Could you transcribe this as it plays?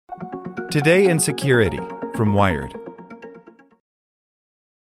Today in Security from Wired.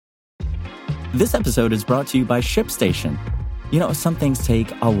 This episode is brought to you by ShipStation. You know, some things take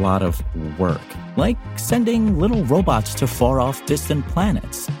a lot of work, like sending little robots to far-off distant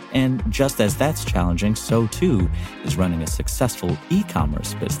planets. And just as that's challenging, so too is running a successful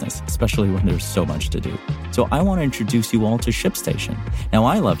e-commerce business, especially when there's so much to do. So I want to introduce you all to ShipStation. Now,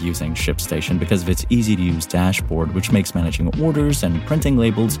 I love using ShipStation because of its easy-to-use dashboard, which makes managing orders and printing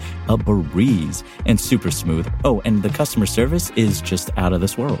labels a breeze and super smooth. Oh, and the customer service is just out of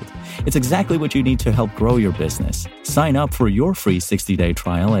this world. It's exactly what you need to help grow your business. Sign up for your free 60-day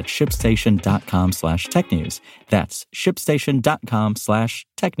trial at shipstation.com/technews. That's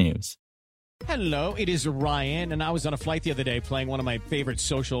shipstation.com/technews. Hello, it is Ryan, and I was on a flight the other day playing one of my favorite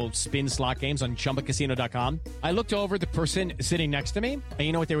social spin slot games on ChumbaCasino.com. I looked over at the person sitting next to me, and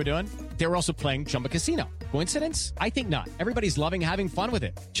you know what they were doing? They were also playing Chumba Casino. Coincidence? I think not. Everybody's loving having fun with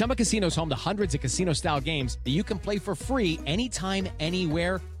it. Chumba Casino is home to hundreds of casino-style games that you can play for free anytime,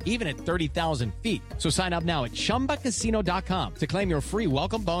 anywhere, even at 30,000 feet. So sign up now at ChumbaCasino.com to claim your free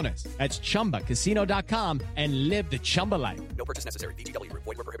welcome bonus. That's ChumbaCasino.com and live the Chumba life. No purchase necessary. VGW. Void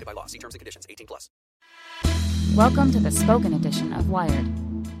where prohibited by law. See terms and conditions. 18+. Welcome to the spoken edition of Wired.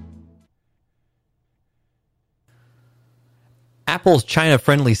 Apple's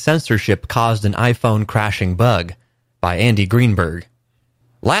China-friendly censorship caused an iPhone-crashing bug, by Andy Greenberg.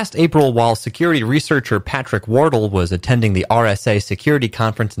 Last April, while security researcher Patrick Wardle was attending the RSA Security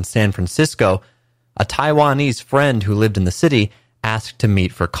Conference in San Francisco, a Taiwanese friend who lived in the city asked to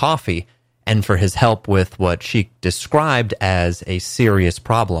meet for coffee and for his help with what she described as a serious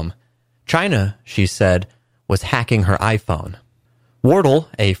problem. China, she said, was hacking her iPhone. Wardle,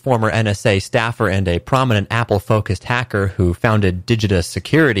 a former NSA staffer and a prominent Apple-focused hacker who founded Digita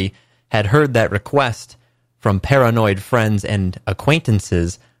Security, had heard that request from paranoid friends and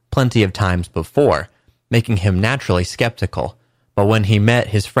acquaintances plenty of times before, making him naturally skeptical. But when he met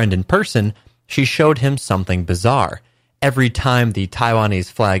his friend in person, she showed him something bizarre. Every time the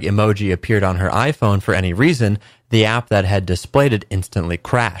Taiwanese flag emoji appeared on her iPhone for any reason, the app that had displayed it instantly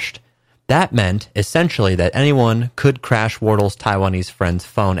crashed. That meant, essentially, that anyone could crash Wardle's Taiwanese friend's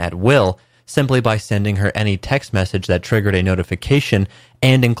phone at will simply by sending her any text message that triggered a notification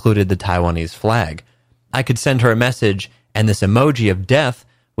and included the Taiwanese flag. I could send her a message, and this emoji of death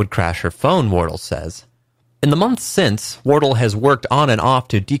would crash her phone, Wardle says. In the months since, Wardle has worked on and off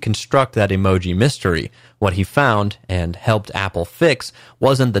to deconstruct that emoji mystery. What he found, and helped Apple fix,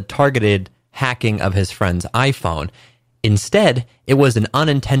 wasn't the targeted hacking of his friend's iPhone. Instead, it was an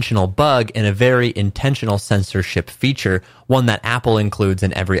unintentional bug in a very intentional censorship feature, one that Apple includes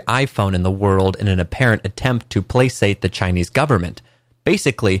in every iPhone in the world in an apparent attempt to placate the Chinese government.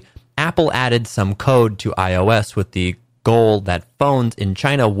 Basically, Apple added some code to iOS with the goal that phones in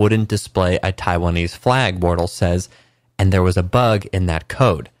China wouldn't display a Taiwanese flag, Wardle says, and there was a bug in that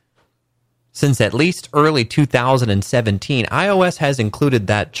code. Since at least early 2017, iOS has included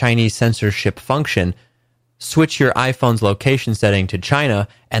that Chinese censorship function. Switch your iPhone's location setting to China,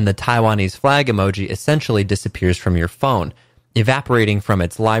 and the Taiwanese flag emoji essentially disappears from your phone, evaporating from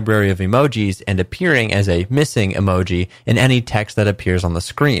its library of emojis and appearing as a missing emoji in any text that appears on the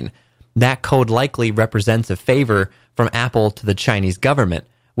screen. That code likely represents a favor from Apple to the Chinese government,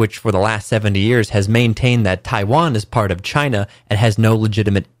 which for the last 70 years has maintained that Taiwan is part of China and has no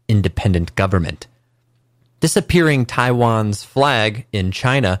legitimate independent government. Disappearing Taiwan's flag in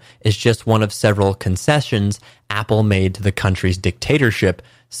China is just one of several concessions Apple made to the country's dictatorship,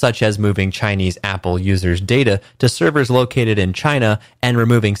 such as moving Chinese Apple users' data to servers located in China and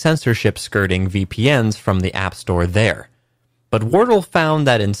removing censorship skirting VPNs from the App Store there. But Wardle found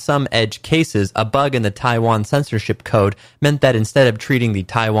that in some edge cases, a bug in the Taiwan censorship code meant that instead of treating the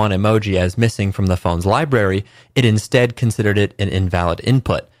Taiwan emoji as missing from the phone's library, it instead considered it an invalid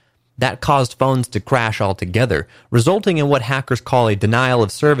input. That caused phones to crash altogether, resulting in what hackers call a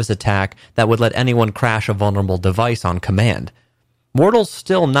denial-of-service attack that would let anyone crash a vulnerable device on command. Wardle's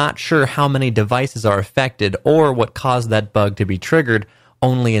still not sure how many devices are affected or what caused that bug to be triggered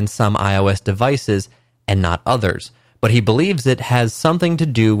only in some iOS devices and not others, but he believes it has something to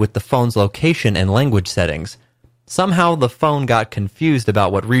do with the phone's location and language settings. Somehow the phone got confused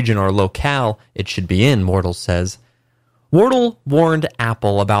about what region or locale it should be in, Wardle says. Wardle warned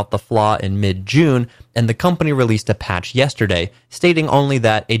Apple about the flaw in mid-June, and the company released a patch yesterday, stating only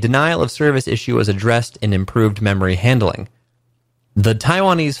that a denial-of-service issue was addressed in improved memory handling. The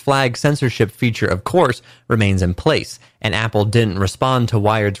Taiwanese flag censorship feature, of course, remains in place, and Apple didn't respond to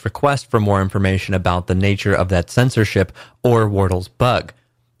Wired's request for more information about the nature of that censorship or Wardle's bug.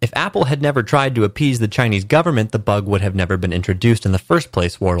 If Apple had never tried to appease the Chinese government, the bug would have never been introduced in the first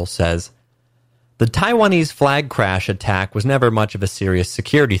place, Wardle says. The Taiwanese flag crash attack was never much of a serious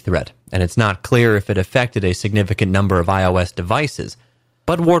security threat, and it's not clear if it affected a significant number of iOS devices.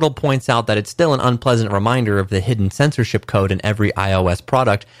 But Wardle points out that it's still an unpleasant reminder of the hidden censorship code in every iOS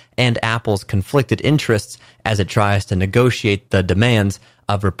product and Apple's conflicted interests as it tries to negotiate the demands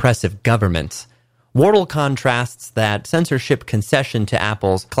of repressive governments. Wardle contrasts that censorship concession to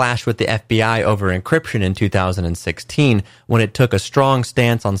Apple's clash with the FBI over encryption in 2016 when it took a strong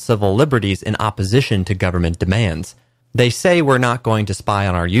stance on civil liberties in opposition to government demands. They say we're not going to spy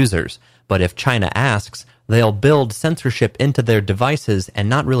on our users, but if China asks, they'll build censorship into their devices and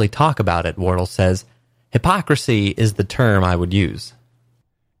not really talk about it, Wardle says. Hypocrisy is the term I would use.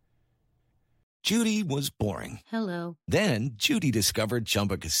 Judy was boring. Hello. Then Judy discovered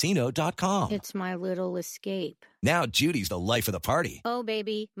ChumbaCasino.com. It's my little escape. Now Judy's the life of the party. Oh,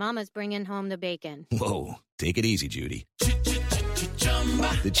 baby, mama's bringing home the bacon. Whoa, take it easy, Judy.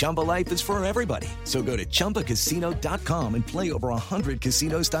 The Chumba life is for everybody. So go to ChumbaCasino.com and play over 100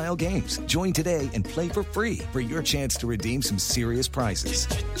 casino-style games. Join today and play for free for your chance to redeem some serious prizes.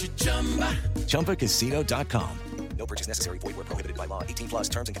 ChumbaCasino.com. No purchase necessary. Void where prohibited by law. 18+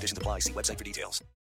 terms and conditions apply. See website for details.